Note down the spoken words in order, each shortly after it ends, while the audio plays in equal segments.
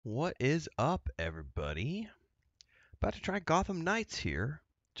What is up, everybody? About to try Gotham Knights here.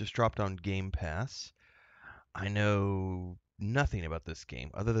 Just dropped on Game Pass. I know nothing about this game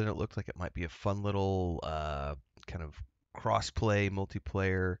other than it looked like it might be a fun little kind of cross-play,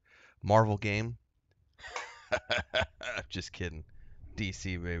 multiplayer Marvel game. Just kidding.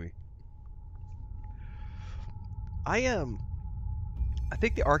 DC, baby. I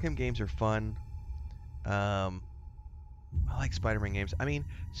think the Arkham games are fun. I like Spider-Man games. I mean,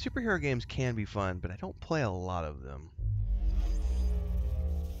 superhero games can be fun, but I don't play a lot of them.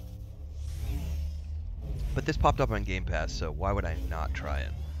 But this popped up on Game Pass, so why would I not try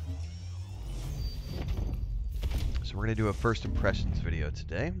it? So we're going to do a first impressions video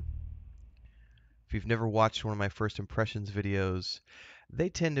today. If you've never watched one of my first impressions videos, they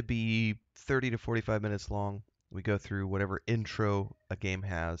tend to be 30 to 45 minutes long. We go through whatever intro a game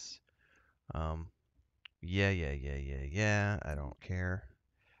has. Yeah, I don't care.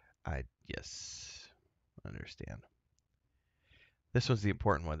 Yes, understand. This one's the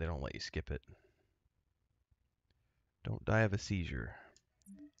important one. They don't let you skip it. Don't die of a seizure.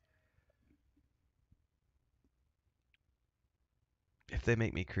 If they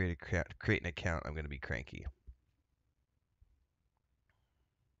make me create an account, I'm going to be cranky.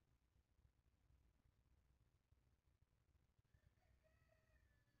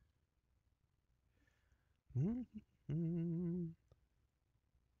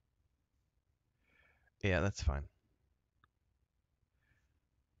 Yeah, that's fine.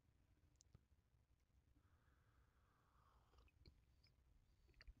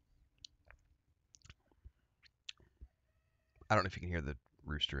 I don't know if you can hear the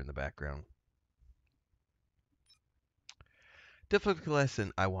rooster in the background. Difficulty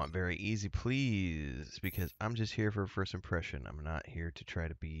lesson, I want very easy, please, because I'm just here for a first impression. I'm not here to try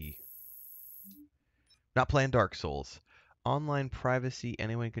to be... Not playing Dark Souls. Online privacy,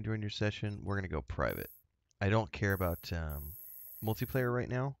 anyone can join your session. We're going to go private. I don't care about multiplayer right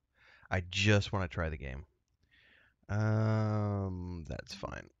now. I just want to try the game. That's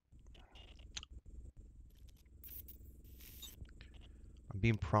fine. I'm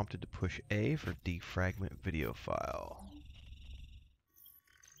being prompted to push A for defragment video file.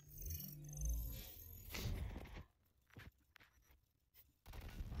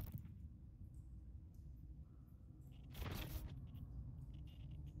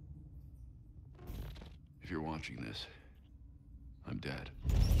 If you're watching this, I'm dead.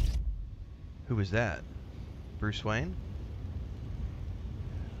 Who was that? Bruce Wayne?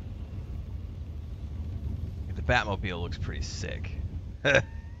 The Batmobile looks pretty sick. That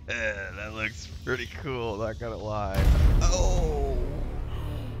looks pretty cool, not gonna lie. Oh!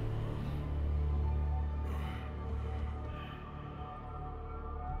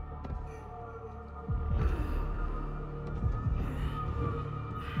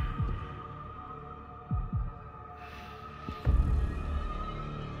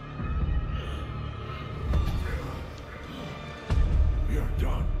 We're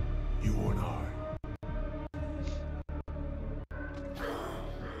done, you and I.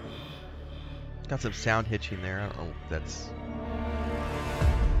 Got some sound hitching there. I don't know if that's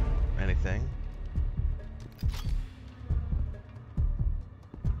anything.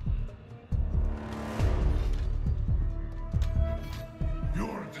 You're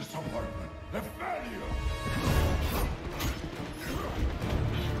a disappointment, a failure.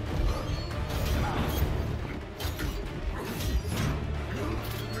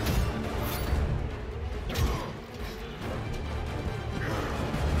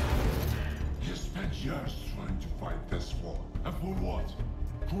 You spent years trying to fight this war, and for what?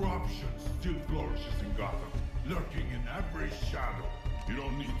 Corruption still flourishes in Gotham, lurking in every shadow. You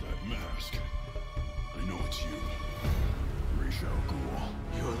don't need that mask. I know it's you. Ra's al Ghul.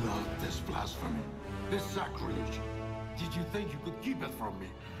 You allowed this blasphemy, this sacrilege. Did you think you could keep it from me?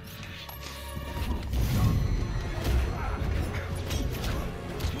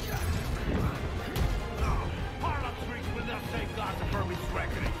 Harlem streets will not save Gotham from its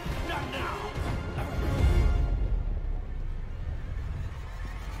reckoning. Not now!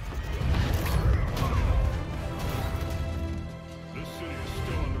 This city is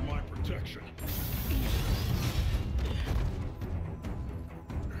still under my protection.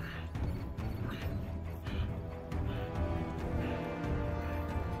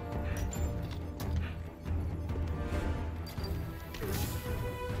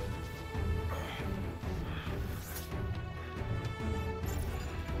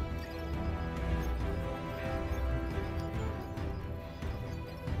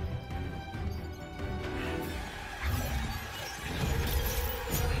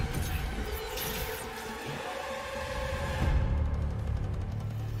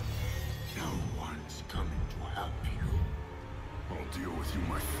 deal with you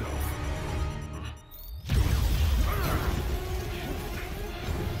myself.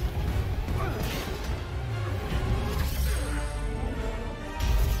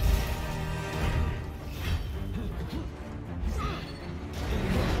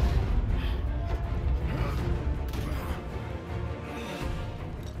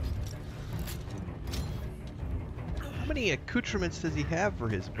 How many accoutrements does he have for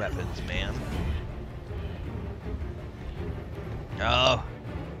his weapons, man? Oh,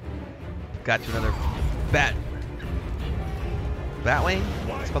 got you another Batwing?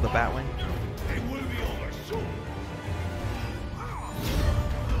 It's called the Batwing. It will be over soon.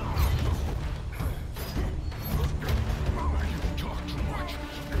 You talk too much.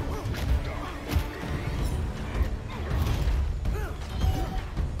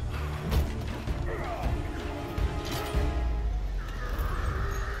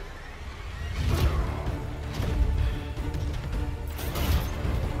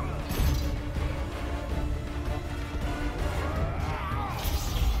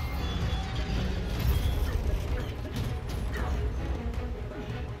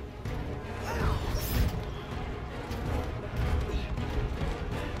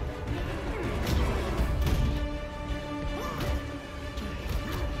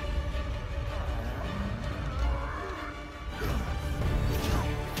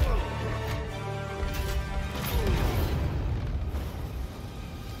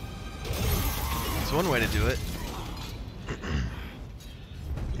 That's one way to do it.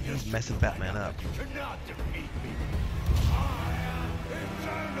 He's messing Batman up. You cannot defeat me. I am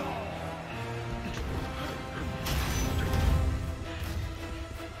eternal.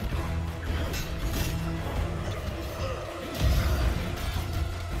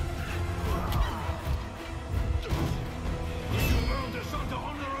 You learned this under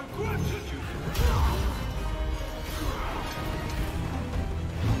honor and gratitude.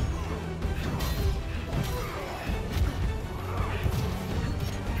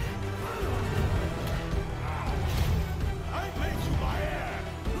 I paid you my heir.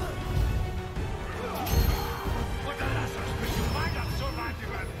 But the lessons which you might have survived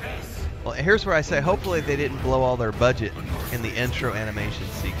even this. Well, here's where I say hopefully they didn't blow all their budget in the intro animation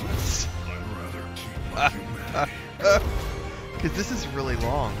sequence. I'd rather keep my humanity. Because this is really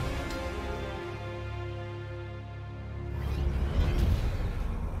long.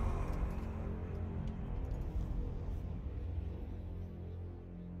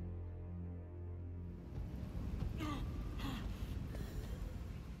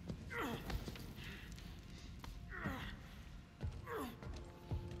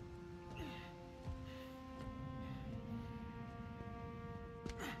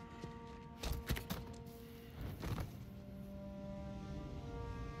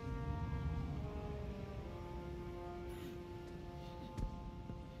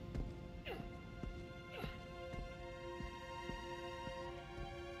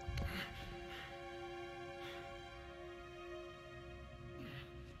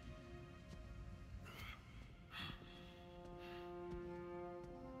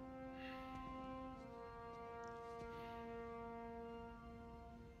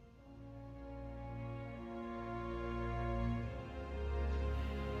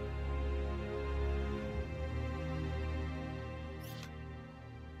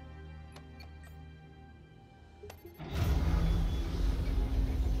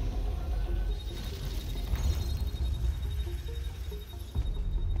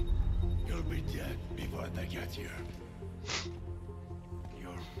 You'll be dead before they get here.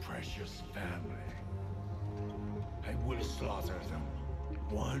 Your precious family. I will slaughter them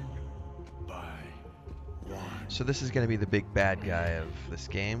one by one. So this is going to be the big bad guy of this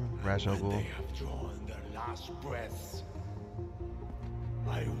game, Ra's al When Ghul. they have drawn their last breaths,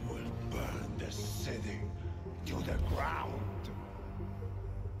 I will burn the city to the ground.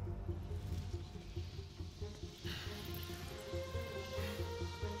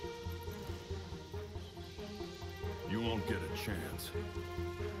 You won't get a chance.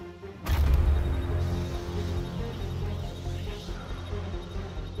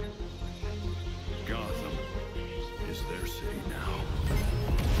 Gotham is their city now.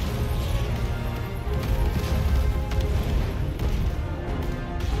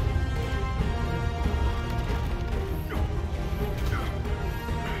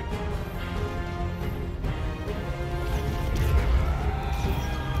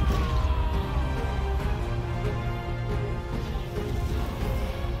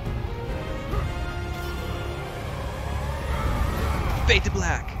 Fade to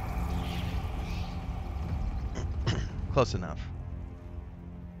black. Close enough.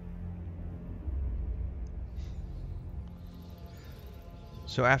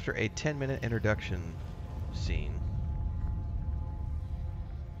 So after a 10-minute introduction scene,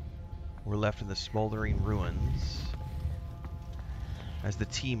 we're left in the smoldering ruins as the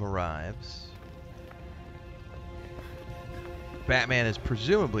team arrives. Batman is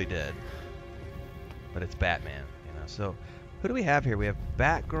presumably dead, but it's Batman, you know. So who do we have here? We have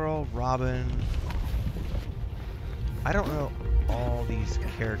Batgirl, Robin. I don't know all these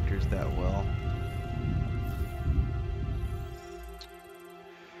characters that well.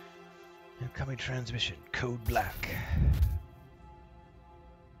 Incoming transmission, code black.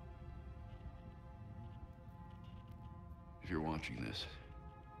 If you're watching this,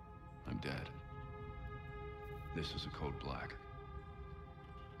 I'm dead. This is a code black.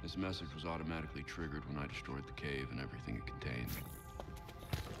 This message was automatically triggered when I destroyed the cave and everything it contained.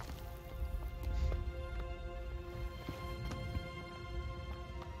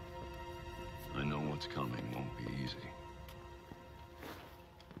 I know what's coming won't be easy.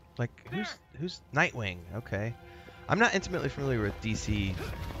 Like, who's Nightwing? Okay. I'm not intimately familiar with DC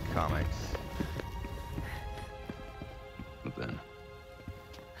comics. But then,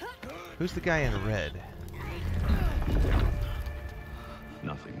 Who's the guy in red?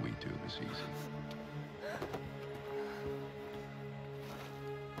 nothing we do is easy.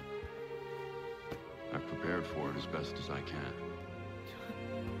 I've prepared for it as best as I can.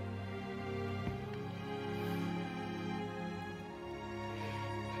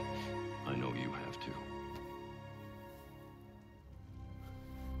 I know you have to.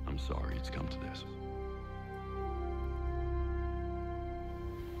 I'm sorry it's come to this.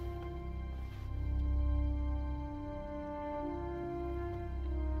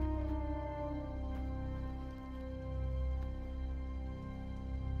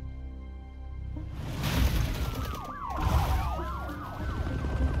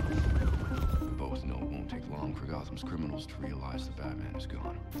 We both know it won't take long for Gotham's criminals to realize that Batman is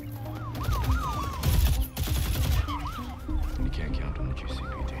gone. And you can't count on the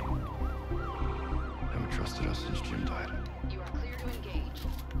GCPD. Haven't trusted us since Jim died. You are clear to engage.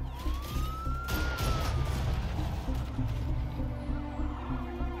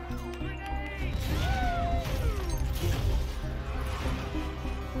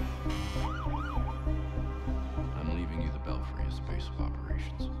 I'm leaving you the Belfry as base of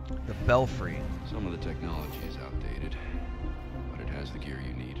operations. The Belfry. Some of the technology is outdated, but it has the gear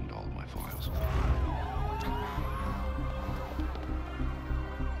you need and all of my files.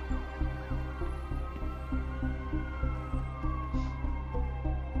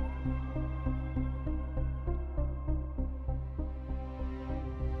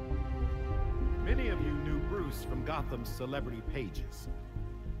 Many of you knew Bruce from Gotham's celebrity pages.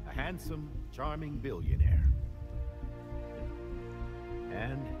 A handsome, charming billionaire.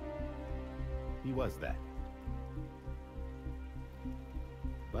 And he was that.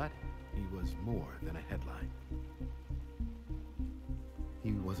 But he was more than a headline.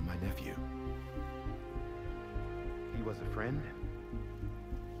 He was my nephew. He was a friend,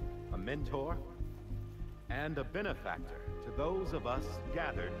 a mentor, and a benefactor to those of us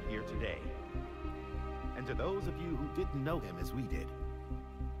gathered here today. And to those of you who didn't know him as we did,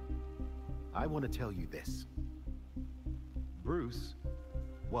 I want to tell you this. Bruce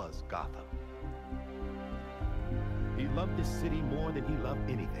was Gotham. He loved this city more than he loved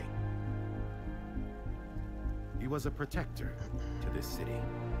anything. He was a protector to this city.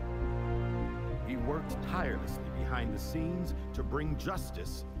 He worked tirelessly behind the scenes to bring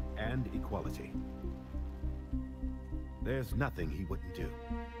justice and equality. There's nothing he wouldn't do.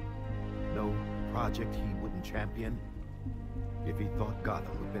 No project he wouldn't champion if he thought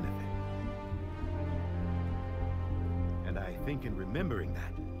Gotham would benefit. And I think in remembering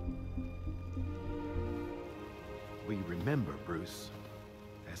that, we remember Bruce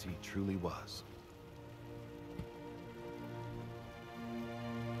as he truly was.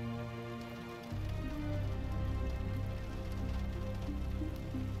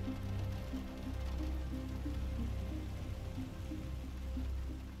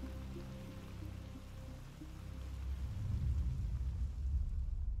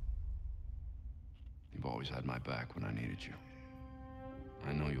 You've always had my back when I needed you.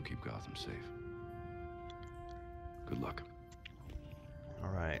 I know you'll keep Gotham safe. Good luck.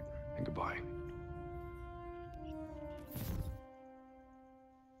 All right. And goodbye.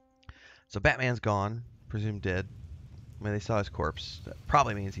 So Batman's gone, presumed dead. I mean, they saw his corpse. That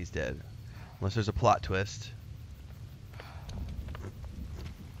probably means he's dead. Unless there's a plot twist.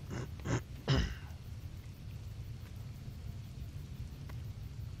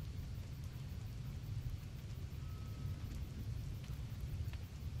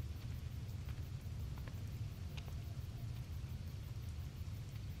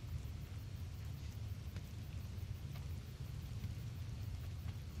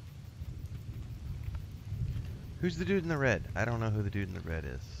 Who's the dude in the red? I don't know who the dude in the red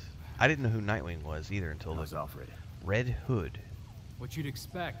is. I didn't know who Nightwing was either until How's the Alfred? Red Hood. What you'd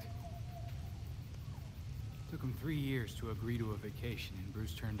expect. Took him 3 years to agree to a vacation, and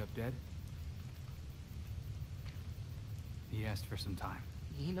Bruce turned up dead. He asked for some time.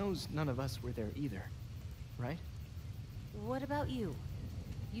 He knows none of us were there either, right? What about you?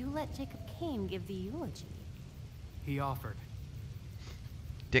 You let Jacob Kane give the eulogy. He offered.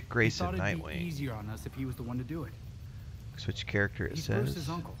 Dick Grayson, he thought it'd be Nightwing. easier on us if he was the one to do it. Switch character, it He's says. Bruce's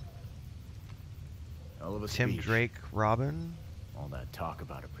uncle. Hell of a Tim speech. Drake, Robin. All that talk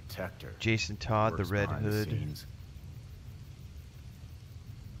about a protector. Jason Todd, the Works Red behind the Hood. scenes.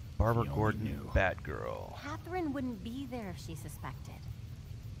 Barbara If he only Gordon, knew. Batgirl. Catherine wouldn't be there if she suspected.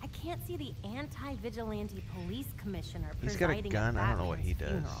 I can't see the anti-vigilante police commissioner He's got a presiding gun. at I don't know what he does.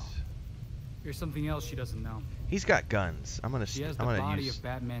 Batman's funeral. Here's something else she doesn't know. He's got guns. I'm gonna. She has I'm the gonna body use. of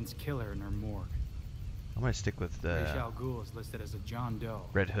Batman's killer in her morgue. I'm gonna stick with the Ra's al Ghul is listed as a John Doe,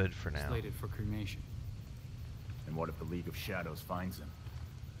 Red Hood for now. slated for cremation. And what if the League of Shadows finds him?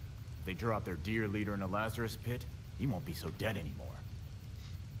 If they draw out their dear leader in a Lazarus pit, he won't be so dead anymore.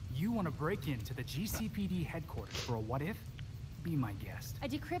 You want to break into the GCPD headquarters for a what if? Be my guest. I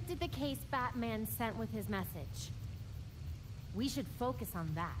decrypted the case Batman sent with his message. We should focus on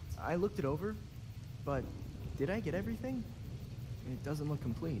that. I looked it over, but did I get everything? It doesn't look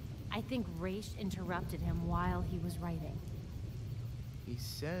complete. I think Raish interrupted him while he was writing. He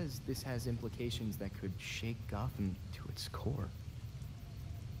says this has implications that could shake Gotham to its core.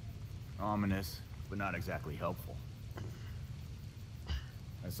 Ominous, but not exactly helpful.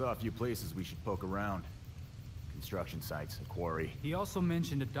 I saw a few places we should poke around. Construction sites, a quarry. He also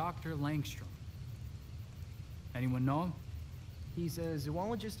mentioned a Dr. Langstrom. Anyone know him? He's a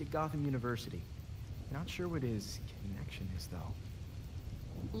zoologist at Gotham University. Not sure what his connection is, though.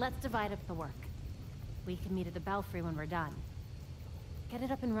 Let's divide up the work. We can meet at the Belfry when we're done. Get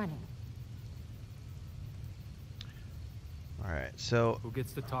it up and running. Alright, so Who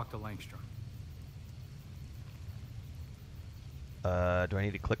gets to talk to Langstrom? do I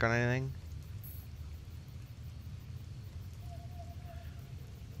need to click on anything?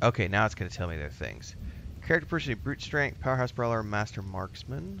 Okay, now it's gonna tell me their things. Character person, brute strength, powerhouse brawler, master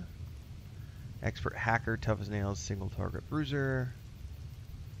marksman, expert hacker, tough as nails, single target bruiser,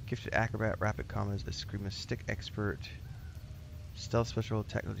 gifted acrobat, rapid combos, escrima stick expert, stealth special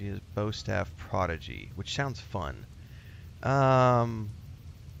technology is bow staff prodigy, which sounds fun.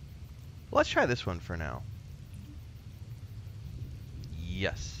 Let's try this one for now.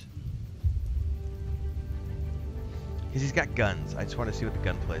 Yes. Because he's got guns. I just want to see what the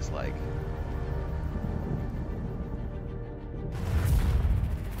gunplay is like.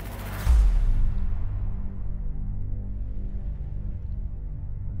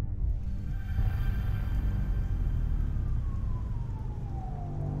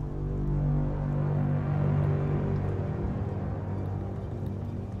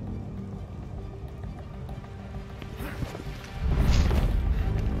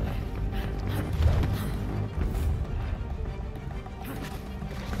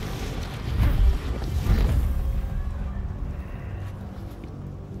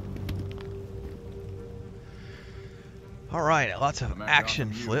 Alright, lots of I'm at action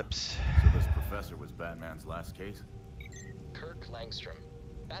Gotham U. flips. So this professor was Batman's last case? Kirk Langstrom.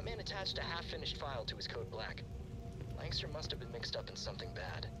 Batman attached a half-finished file to his code black. Langstrom must have been mixed up in something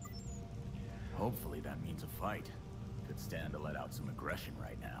bad. Hopefully that means a fight. Could stand to let out some aggression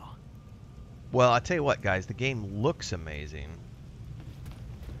right now. Well, I tell you what, guys, the game looks amazing.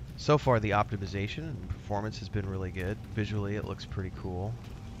 So far, the optimization and performance has been really good. Visually, it looks pretty cool.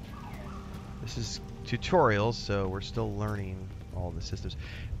 This is tutorials, so we're still learning all the systems.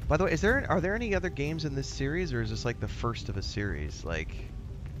 By the way, are there any other games in this series, or is this like the first of a series? Like,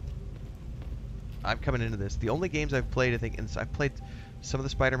 I'm coming into this. The only games I've played, I think, and I've played some of the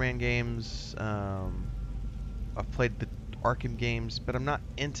Spider-Man games. I've played the Arkham games, but I'm not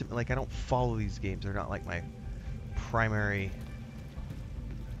intimate. Like, I don't follow these games. They're not like my primary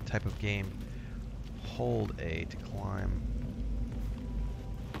type of game. Hold A to climb.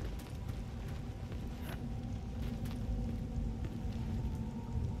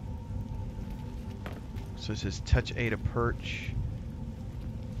 So it says touch A to perch.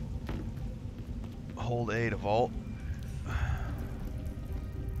 Hold A to vault.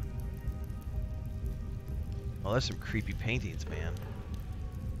 Oh, there's some creepy paintings, man.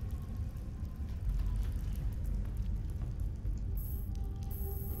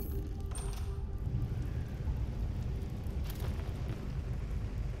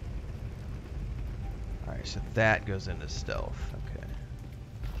 Alright, so that goes into stealth. Okay.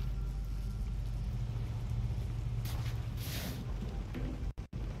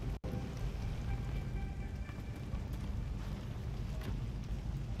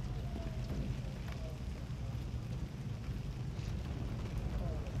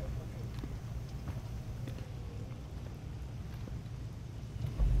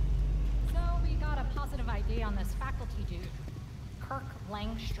 security on this faculty dude, Kirk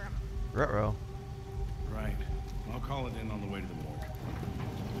Langstrom. Ruh-roh. Right. I'll call it in on the way to the morgue.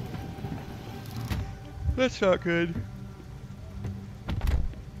 That's not good.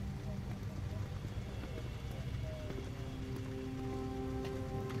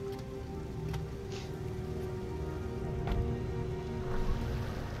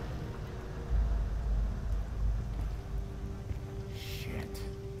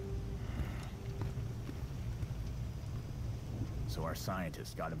 So our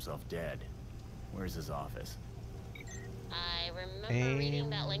scientist got himself dead. Where's his office? I remember reading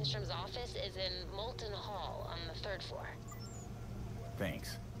that Langstrom's office is in Molten Hall on the 3rd floor.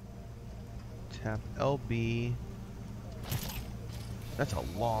 Thanks. Tap LB. That's a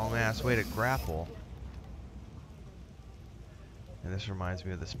long-ass way to grapple. And this reminds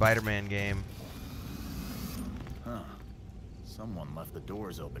me of the Spider-Man game. Huh. Someone left the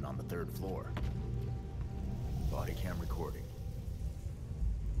doors open on the 3rd floor. Body cam recording.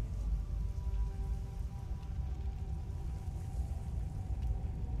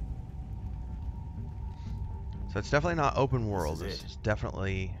 So it's definitely not open world. This It's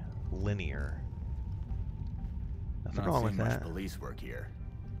definitely linear. Nothing Not wrong with seen much that. police work here.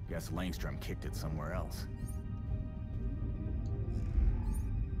 Guess Langstrom kicked it somewhere else.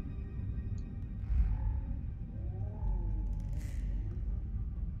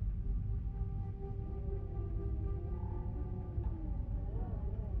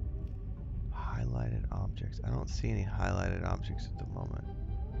 Highlighted objects. I don't see any highlighted objects at the moment.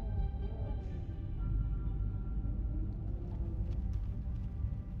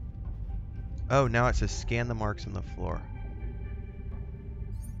 Oh, now it says scan the marks on the floor.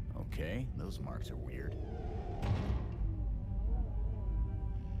 Okay, those marks are weird.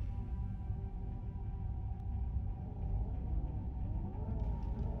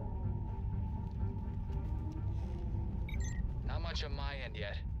 Not much on my end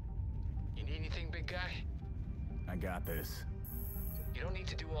yet. You need anything, big guy? I got this. You don't need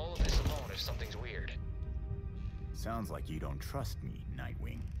to do all of this alone if something's weird. Sounds like you don't trust me,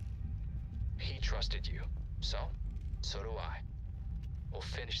 Nightwing. He trusted you. So do I. We'll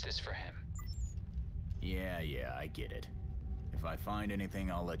finish this for him. Yeah, I get it. If I find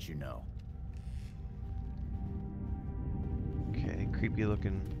anything, I'll let you know. Okay, creepy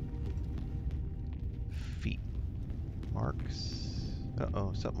looking feet marks.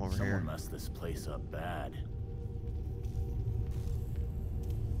 Uh-oh, something over here. Someone messed this place up bad.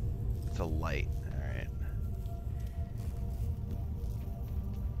 It's a light. Alright.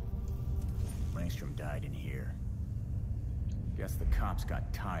 Langstrom died in here. Guess the cops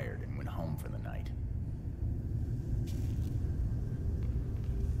got tired and went home for the night.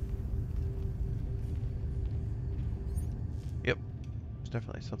 Yep. There's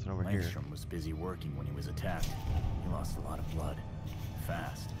definitely something over here. Langstrom was busy working when he was attacked. He lost a lot of blood.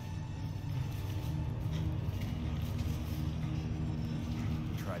 Fast.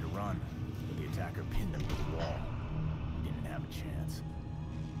 He tried to run, but the attacker pinned him to the wall. He didn't have a chance.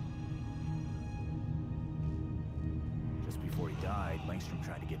 Just before he died, Langstrom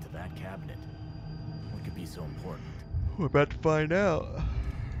tried to get to that cabinet. What could be so important? We're about to find out.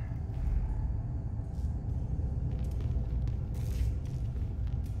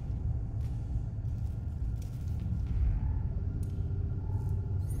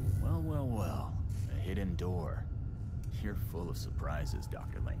 Well. A hidden door. You're full of surprises,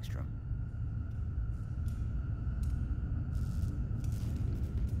 Dr. Langstrom.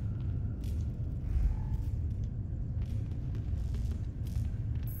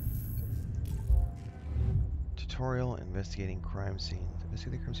 Tutorial investigating crime scenes.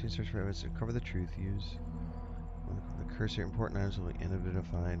 Investigate the crime scene, search for evidence, uncover the truth. Use the cursor. Important items will be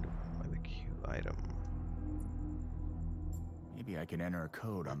identified by the Q item. Maybe I can enter a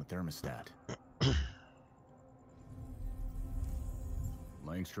code on the thermostat.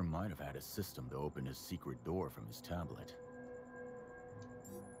 Langstrom might have had a system to open his secret door from his tablet.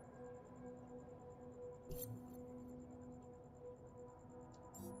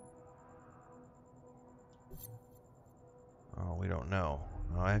 Oh, we don't know.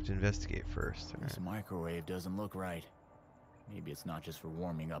 Oh, I have to investigate first. This microwave doesn't look right. Maybe it's not just for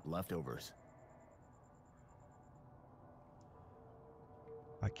warming up leftovers.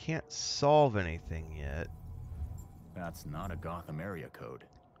 I can't solve anything yet. That's not a Gotham area code.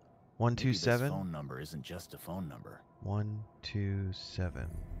 127? Maybe this phone number isn't just a phone number. 127.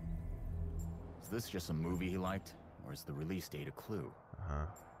 Is this just a movie he liked? Or is the release date a clue? Uh-huh.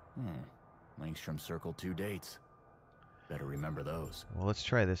 Langstrom circled 2 dates. Better remember those. Well, let's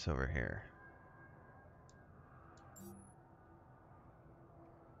try this over here.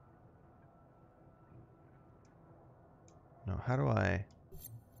 how do I...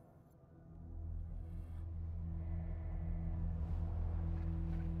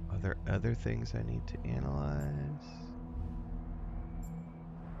 Are there other things I need to analyze?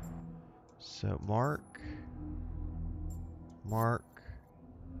 So, mark.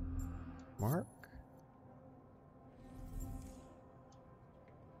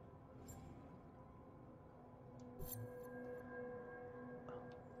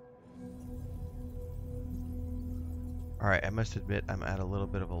 Alright, I must admit I'm at a little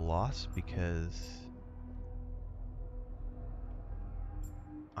bit of a loss because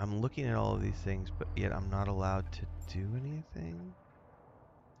I'm looking at all of these things, but yet I'm not allowed to do anything.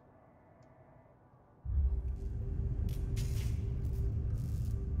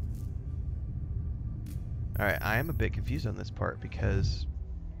 Alright, I am a bit confused on this part because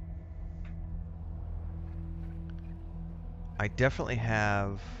I definitely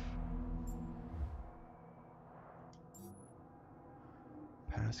have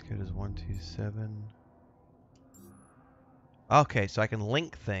passcode is 127. Okay, so I can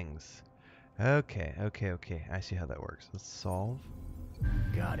link things. Okay. I see how that works. Let's solve.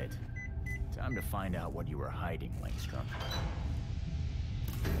 Got it. Time to find out what you were hiding, Langstrom.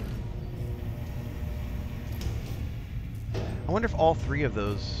 I wonder if all three of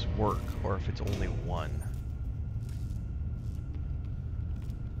those work, or if it's only one.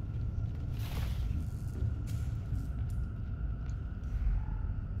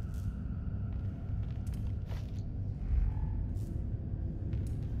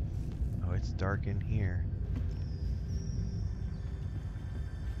 Oh, it's dark in here.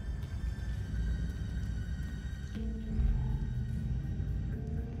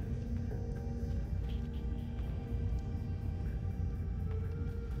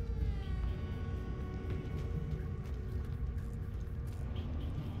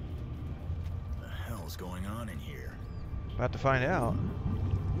 Going on in here? About to find out.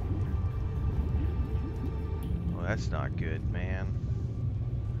 Well, that's not good, man.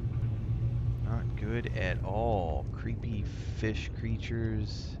 Not good at all. Creepy fish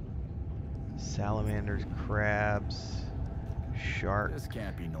creatures, salamanders, crabs, sharks. This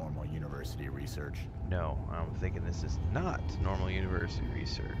can't be normal university research. No, I'm thinking this is not normal university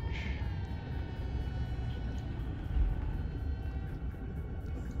research.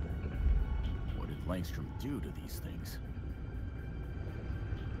 Langstrom do to these things?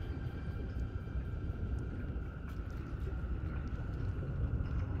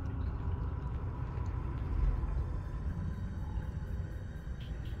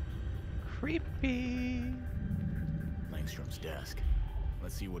 Creepy. Langstrom's desk.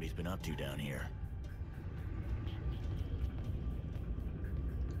 Let's see what he's been up to down here.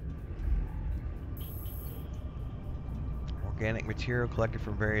 Organic material collected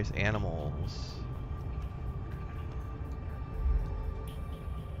from various animals.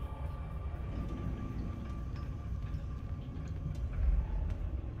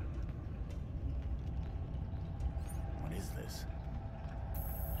 What is this?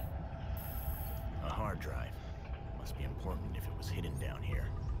 A hard drive. Must be important if it was hidden down here.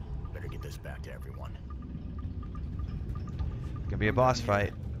 Better get this back to everyone. Gonna be a boss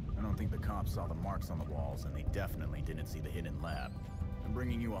fight. I don't think the cops saw the marks on the walls, and they definitely didn't see the hidden lab. I'm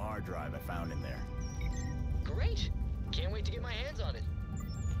bringing you a hard drive I found in there. Great! Can't wait to get my hands on it.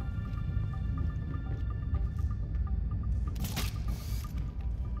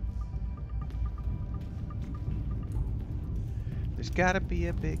 There's gotta be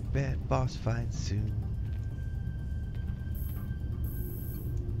a big bad boss fight soon.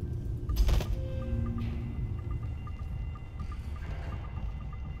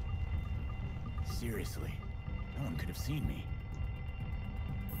 Seriously, no one could have seen me.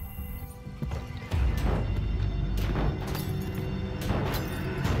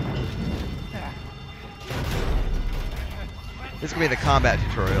 This is gonna be the combat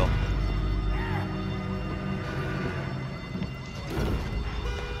tutorial.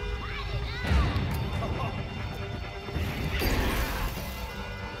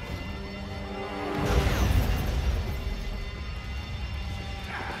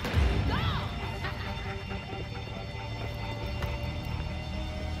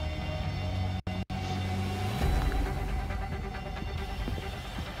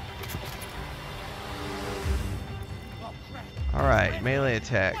 Alright, melee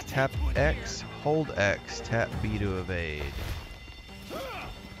attack. Tap X, hold X, tap B to evade.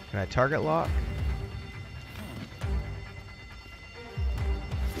 Can I target lock?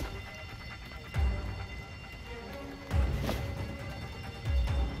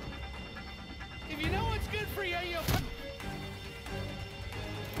 If you know what's good for you, you'll...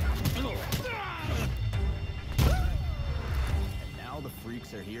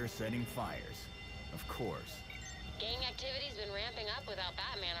 police are here setting fires. Of course. Gang activity's been ramping up without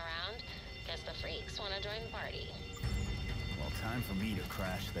Batman around. Guess the freaks want to join the party. Well, time for me to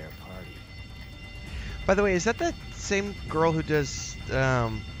crash their party. By the way, is that the same girl who does Star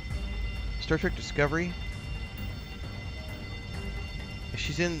Trek Discovery?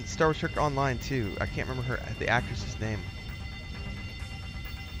 She's in Star Trek Online too. I can't remember the actress's name.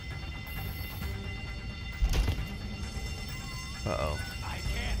 Uh-oh. I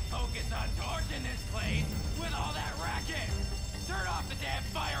can't focus on torching this place with all that racket. Turn off the damn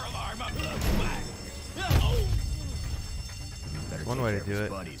fire alarm. Better One take way care to of do his it.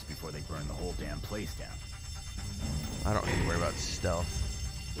 buddies before they burn the whole damn place down. I don't need to worry about stealth.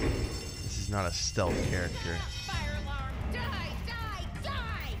 This is not a stealth character. Fire alarm! Die! Die!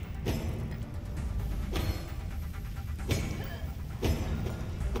 Die!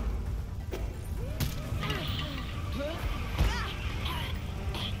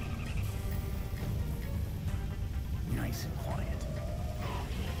 Nice and quiet.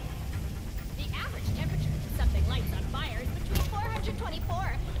 The average temperature for something lights on fire is between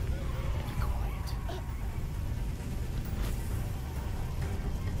 424. Be quiet.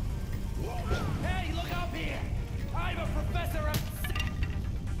 Hey, look up here! I'm a professor of...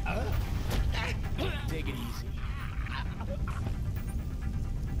 Take it easy.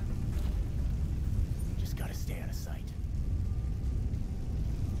 Just gotta stay out of sight.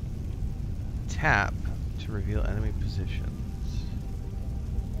 Tap to reveal enemy positions.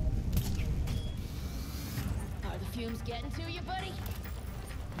 Are the fumes getting to you, buddy?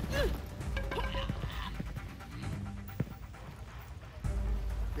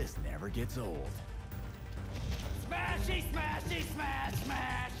 This never gets old. Smashy, smashy, smash,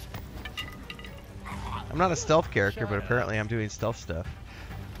 smash! I'm not a stealth character, but apparently I'm doing stealth stuff.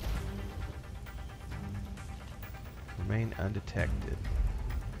 Remain undetected.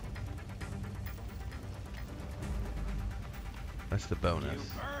 That's the bonus. You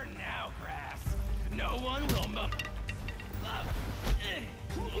burn now, grass. No one will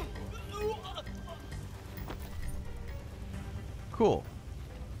Cool.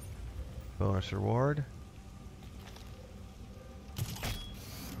 Bonus reward.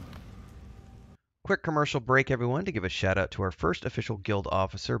 Quick commercial break, everyone, to give a shout out to our first official guild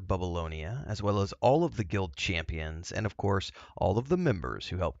officer, Bubalonia, as well as all of the guild champions, and of course, all of the members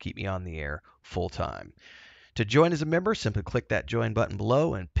who help keep me on the air full time. To join as a member, simply click that join button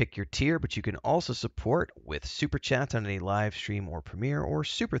below and pick your tier, but you can also support with super chats on any live stream or premiere, or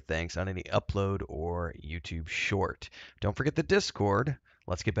super thanks on any upload or YouTube short. Don't forget the Discord.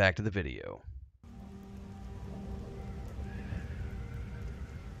 Let's get back to the video.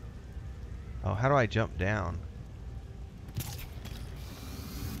 Oh, how do I jump down?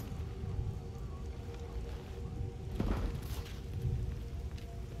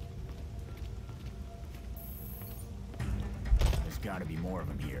 There's gotta be more of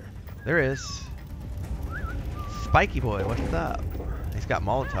them here. There is. Spiky boy, what's up? He's got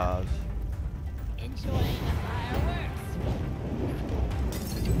Molotovs. Enjoying the fireworks.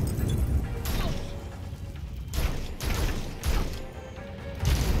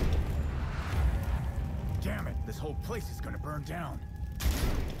 Damn it, this whole place is gonna burn down.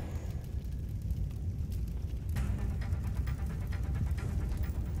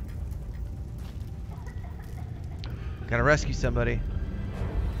 Gotta rescue somebody.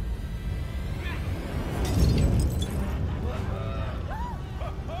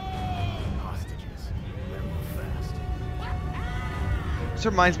 Hostages. Better move fast. This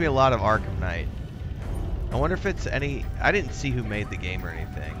reminds me a lot of Arkham Knight. I wonder if it's any... I didn't see who made the game or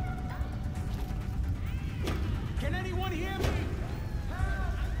anything. Can anyone hear me?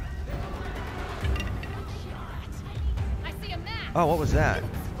 I see a map. Oh, what was that?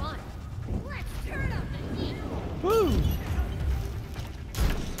 Fun. Let's turn up the heat. Woo!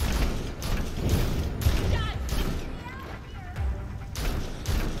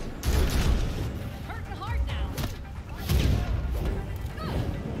 Hurting hard now.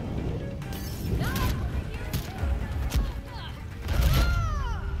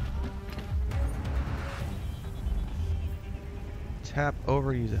 Tap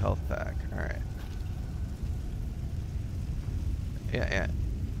over to use a health pack. Alright. Yeah.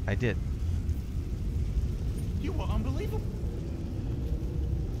 I did. You were unbelievable.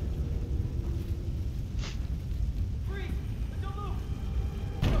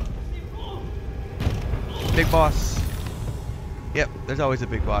 Big boss. Yep, there's always a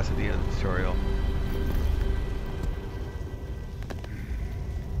big boss at the end of the tutorial.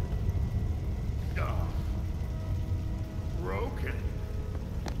 Broken.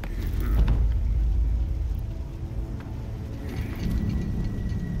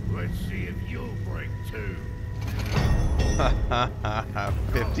 2.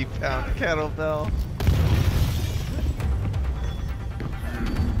 50-pound kettlebell.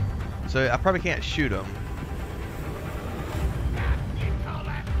 So I probably can't shoot him.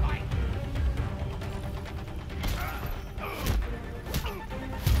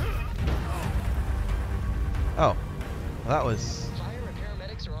 Oh, well, that was. Fire and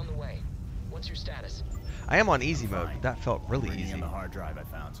paramedics are on the way. What's your status? I am on easy mode. That felt really Bringing easy. in the hard drive I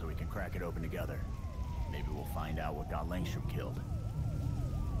found so we can crack it open together. Maybe we'll find out what got Langstrom killed.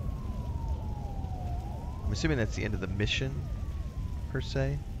 I'm assuming that's the end of the mission, per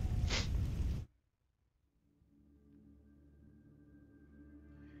se.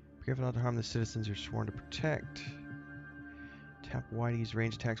 Be careful not to harm the citizens you're sworn to protect. Tap Y to use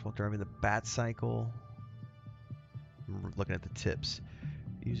range attacks while driving the Batcycle. I'm looking at the tips.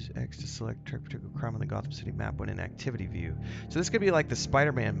 Use X to select track particular crime on the Gotham City map when in activity view. So this could be like the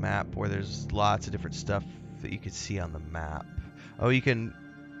Spider-Man map where there's lots of different stuff that you can see on the map. Oh, you can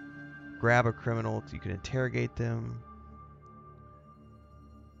grab a criminal, you can interrogate them.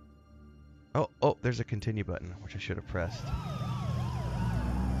 Oh, there's a continue button, which I should have pressed.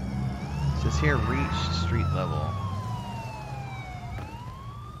 It says here, reach street level.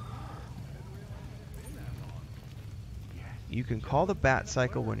 You can call the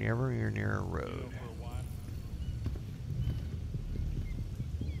Batcycle whenever you're near a road.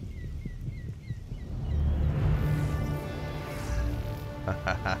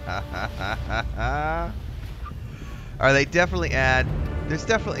 They definitely add. There's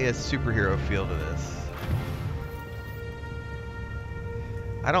definitely a superhero feel to this.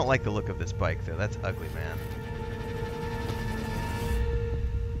 I don't like the look of this bike though. That's ugly, man.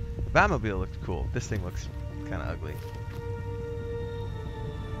 Batmobile looked cool. This thing looks kind of ugly.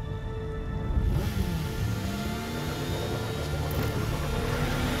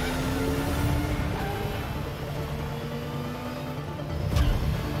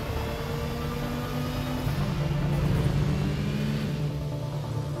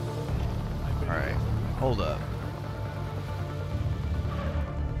 Alright, hold up.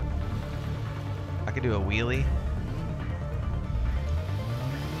 I could do a wheelie.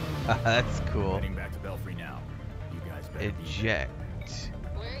 That's cool. Heading back to Belfry now. You guys better Eject.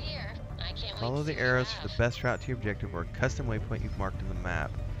 We're here. I can't Follow wait to the see arrows what for you the best route to your objective or a custom waypoint you've marked on the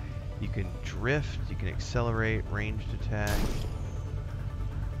map. You can drift, you can accelerate, ranged attack.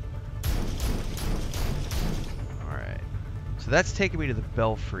 Alright. So that's taking me to the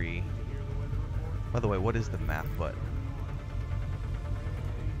Belfry. By the way, what is the map button?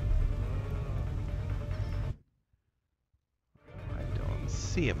 I don't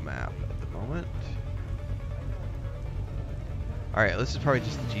see a map at the moment. Alright, this is probably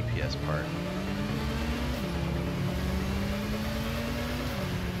just the GPS part.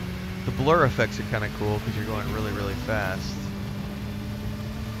 The blur effects are kind of cool because you're going really, really fast.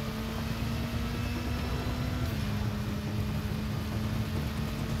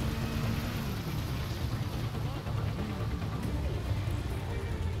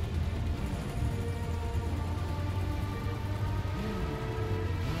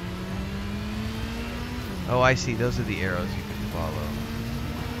 Oh, I see. Those are the arrows you can follow.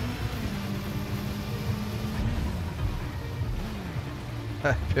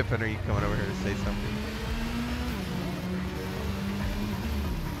 Pippin, are you coming over here to say something?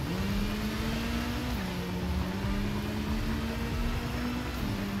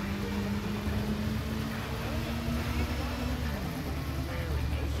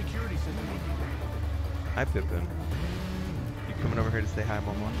 Hi, Pippin. You coming over here to say hi,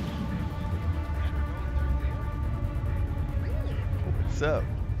 Mama? What's up?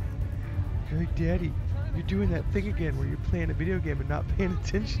 Hey, Daddy. You're doing that thing again where you're playing a video game and not paying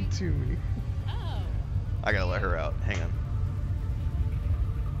attention to me. Oh. I gotta let her out. Hang on.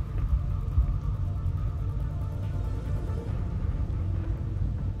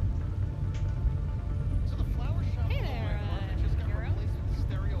 Hey there, hero.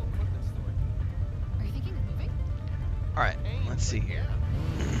 Are you thinking of moving? Alright, let's see here.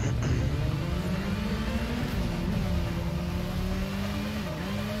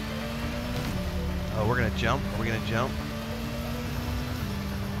 Oh, we're gonna jump? Are we gonna jump?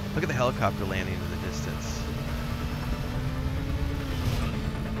 Look at the helicopter landing in the distance.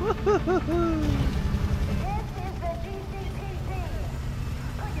 Woohoo!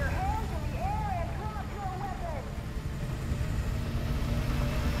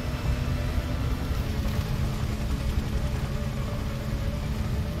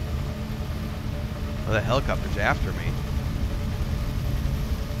 Oh, the helicopter's after me.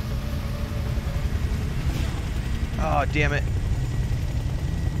 Oh, damn it.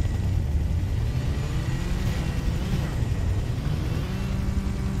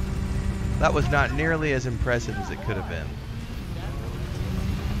 That was not nearly as impressive as it could have been.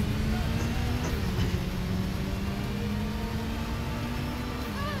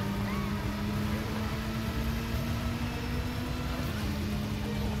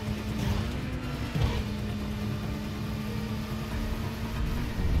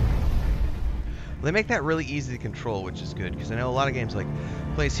 They make that really easy to control, which is good, because I know a lot of games, like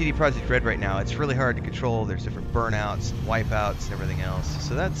playing CD Projekt Red right now, it's really hard to control. There's different burnouts, wipeouts, and everything else.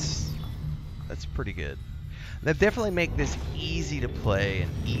 So that's pretty good. They definitely make this easy to play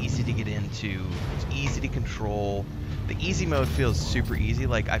and easy to get into. It's easy to control. The easy mode feels super easy.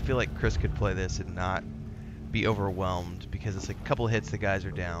 Like, I feel like Chris could play this and not be overwhelmed, because it's like a couple of hits, the guys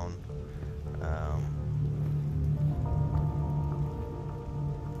are down.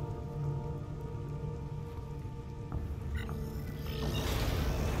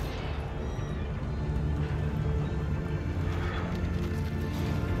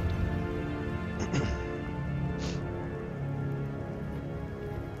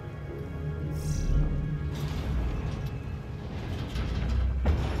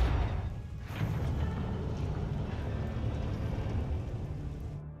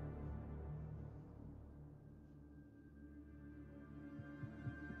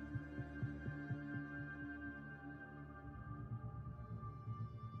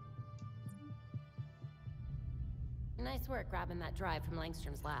 Nice work grabbing that drive from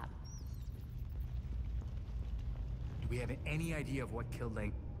Langstrom's lab. Do we have any idea of what killed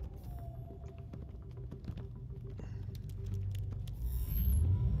Lang?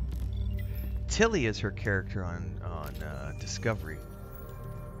 Tilly is her character on Discovery.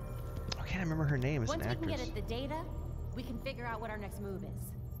 I can't remember her name as an actress. Once we can get at the data, we can figure out what our next move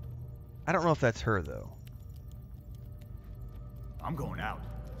is. I don't know if that's her, though. I'm going out.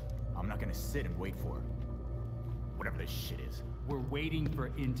 I'm not gonna sit and wait for her. Whatever this shit is. We're waiting for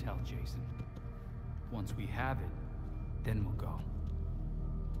intel, Jason. Once we have it, then we'll go.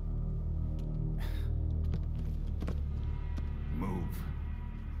 Move.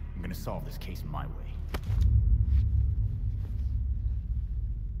 I'm gonna solve this case my way.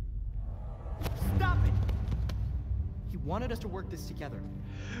 Stop it! He wanted us to work this together.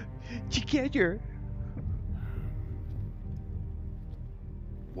 Together.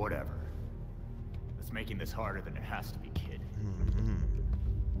 Whatever. It's making this harder than it has to be, kid.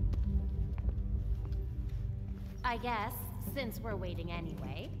 I guess, since we're waiting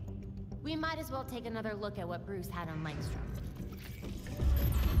anyway, we might as well take another look at what Bruce had on Langstrom.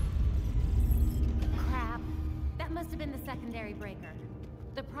 Crap. That must have been the secondary breaker.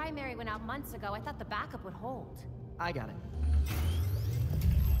 The primary went out months ago. I thought the backup would hold. I got it.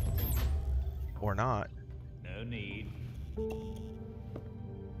 Or not. No need.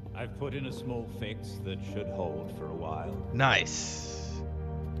 I've put in a small fix that should hold for a while. Nice.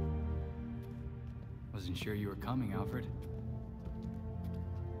 Wasn't sure you were coming, Alfred.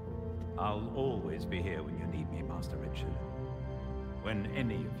 I'll always be here when you need me, Master Richard. When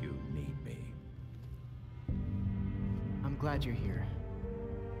any of you need me. I'm glad you're here.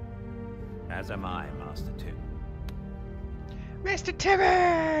 As am I, Master Tim. Mr.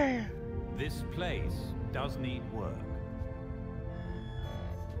 Timmy! This place does need work.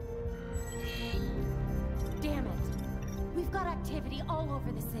 Damn it. We've got activity all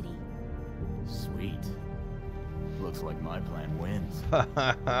over the city. Sweet. Looks like my plan wins.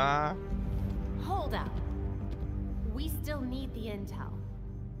 Hold up. We still need the intel.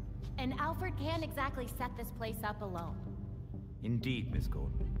 And Alfred can't exactly set this place up alone. Indeed, Miss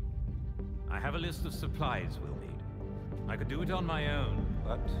Gordon. I have a list of supplies we'll need. I could do it on my own,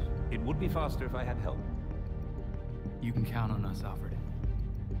 but it would be faster if I had help. You can count on us, Alfred.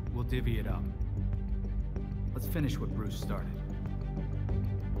 We'll divvy it up. Let's finish what Bruce started.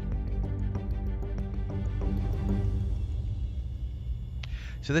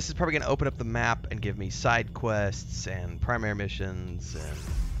 So this is probably going to open up the map and give me side quests and primary missions and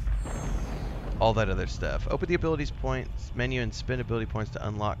all that other stuff. Open the abilities points menu and spend ability points to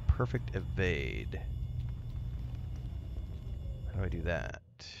unlock perfect evade. How do I do that?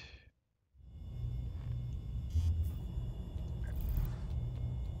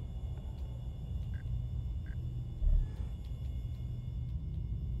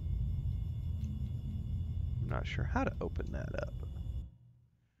 I'm not sure how to open that up.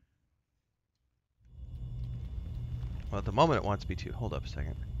 Well, at the moment it wants me to. Hold up a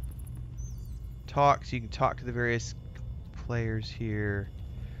second. Talk, so you can talk to the various players here.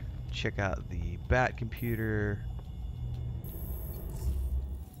 Check out the Bat computer.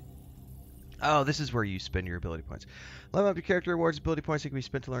 Oh, this is where you spend your ability points. Level up your character rewards ability points that can be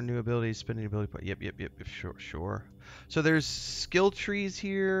spent to learn new abilities. Spending ability points. Yep, sure. So there's skill trees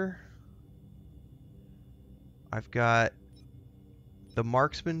here. I've got the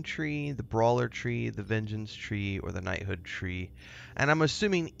marksman tree, the brawler tree, the vengeance tree, or the knighthood tree. And I'm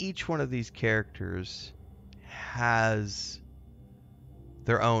assuming each one of these characters has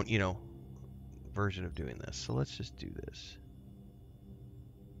their own, you know, version of doing this. So let's just do this.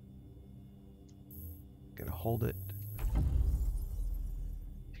 Gonna hold it.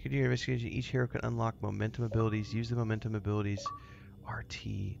 To continue your investigation, each hero can unlock momentum abilities. Use the momentum abilities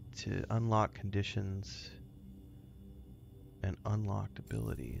RT to unlock conditions and unlocked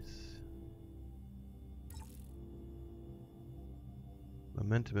abilities.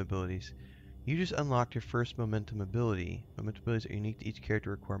 Momentum abilities. You just unlocked your first momentum ability. Momentum abilities are unique to each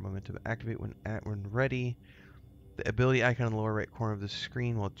character, require momentum to activate when ready. The ability icon in the lower right corner of the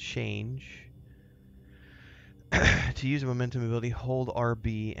screen will change. To use a momentum ability, hold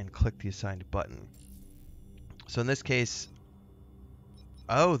RB and click the assigned button. So in this case,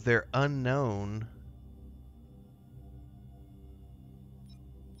 oh, they're unknown.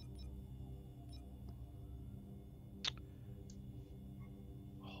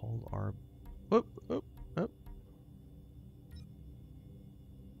 Hold RB. Whoop, whoop, whoop.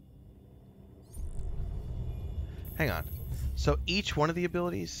 Hang on. So each one of the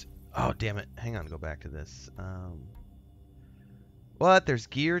abilities... Oh, damn it. Hang on, go back to this. What? There's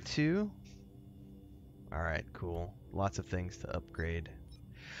gear too? Alright, cool. Lots of things to upgrade.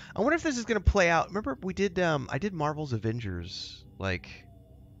 I wonder if this is going to play out. Remember, we did, I did Marvel's Avengers, like...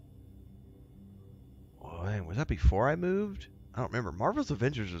 Oh, dang, was that before I moved? I don't remember. Marvel's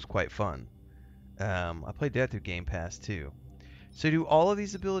Avengers was quite fun. I played that through Game Pass too. So do all of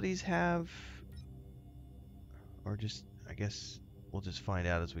these abilities have... Or just, I guess... We'll just find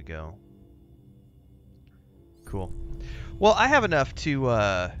out as we go. Cool. Well, I have enough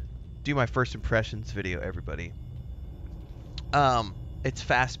to do my first impressions video, everybody. It's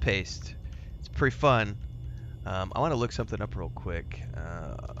fast-paced. It's pretty fun. I want to look something up real quick.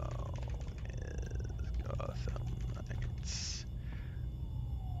 Gotham Knights.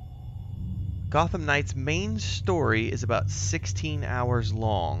 Gotham Knights' main story is about 16 hours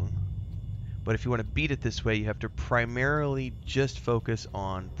long. But if you want to beat it this way, you have to primarily just focus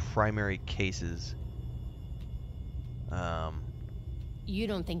on primary cases. You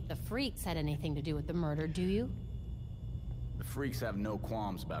don't think the freaks had anything to do with the murder, do you? The freaks have no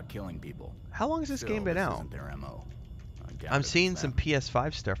qualms about killing people. How long has this game been out? Their MO. I'm seeing some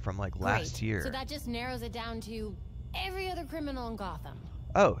PS5 stuff from like last year. So that just narrows it down to every other criminal in Gotham.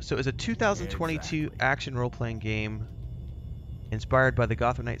 Oh, so it's a 2022 action role-playing game inspired by the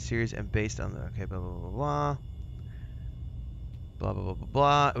Gotham Knights series and based on the... Okay, blah, blah, blah, blah. Blah, blah, blah, blah,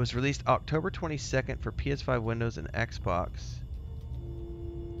 blah. It was released October 22nd for PS5, Windows, and Xbox.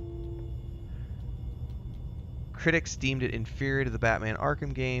 Critics deemed it inferior to the Batman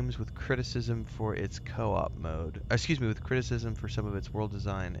Arkham games with criticism for its co-op mode. Excuse me, with criticism for some of its world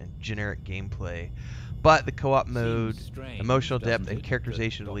design and generic gameplay. But the co-op mode, emotional depth, and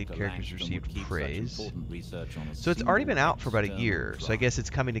characterization of the lead characters received praise. So it's already been out for about a year. So I guess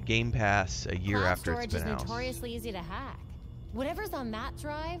it's coming to Game Pass a year after it's been out. Cloud storage is notoriously easy to hack. Whatever's on that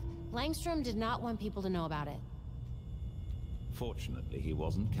drive, Langstrom did not want people to know about it. Fortunately, he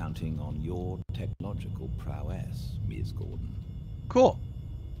wasn't counting on your technological prowess, Ms. Gordon. Cool.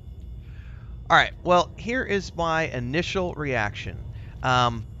 Alright, well, here is my initial reaction.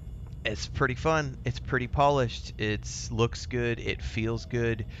 It's pretty fun. It's pretty polished. It looks good. It feels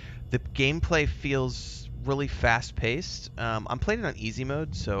good. The gameplay feels really fast-paced. I'm playing it on easy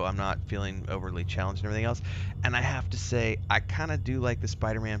mode, so I'm not feeling overly challenged and everything else. And I have to say, I kind of do like the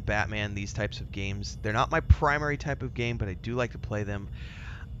Spider-Man, Batman, these types of games. They're not my primary type of game, but I do like to play them.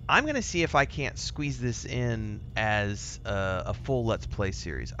 I'm going to see if I can't squeeze this in as a full Let's Play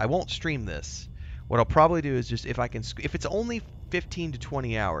series. I won't stream this. What I'll probably do is just, if it's only 15 to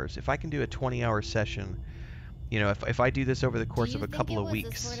 20 hours, if I can do a 20-hour session, you know, if I do this over the course of a couple of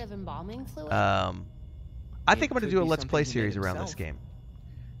weeks, sort of embalming fluid? I think I'm going to do a Let's Play series around this game.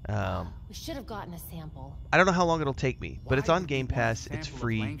 We should have gotten a sample. I don't know how long it'll take me, but it's on Game Pass. It's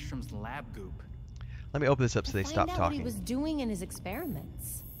free. Langstrom's lab goop. Let me open this up so they stop Find out talking. what he was doing in his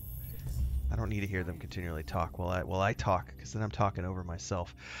experiments. I don't need to hear them continually talk while I talk, because then I'm talking over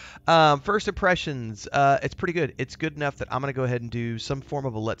myself. First impressions, it's pretty good. It's good enough that I'm going to go ahead and do some form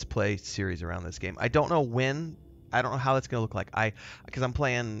of a Let's Play series around this game. I don't know when. I don't know how that's going to look like. Because I'm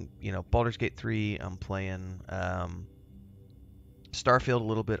playing, you know, Baldur's Gate 3. I'm playing Starfield a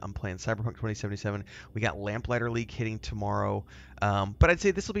little bit. I'm playing Cyberpunk 2077. We got Lamplighter League hitting tomorrow. But I'd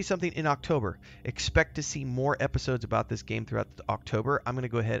say this will be something in October. Expect to see more episodes about this game throughout October. I'm going to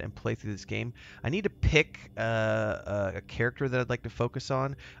go ahead and play through this game. I need to pick a character that I'd like to focus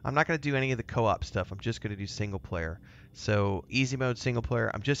on. I'm not going to do any of the co-op stuff. I'm just going to do single player. So easy mode, single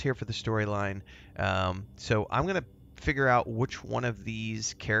player. I'm just here for the storyline. So I'm going to figure out which one of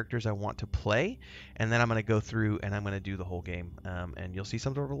these characters I want to play, and then I'm going to go through and I'm going to do the whole game, and you'll see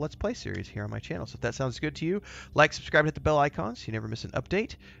some sort of a Let's Play series here on my channel. So if that sounds good to you, like, subscribe, hit the bell icon so you never miss an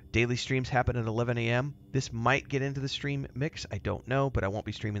update. Daily streams happen at 11 a.m. This might get into the stream mix, I don't know, but I won't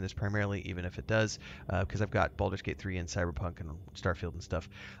be streaming this primarily, even if it does, because I've got Baldur's Gate 3 and Cyberpunk and Starfield and stuff.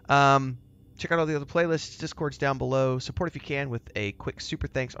 Check out all the other playlists, Discord's down below. Support if you can with a quick super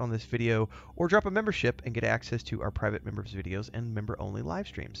thanks on this video, or drop a membership and get access to our private members videos and member-only live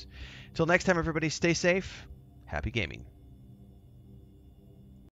streams. Until next time, everybody, stay safe. Happy gaming.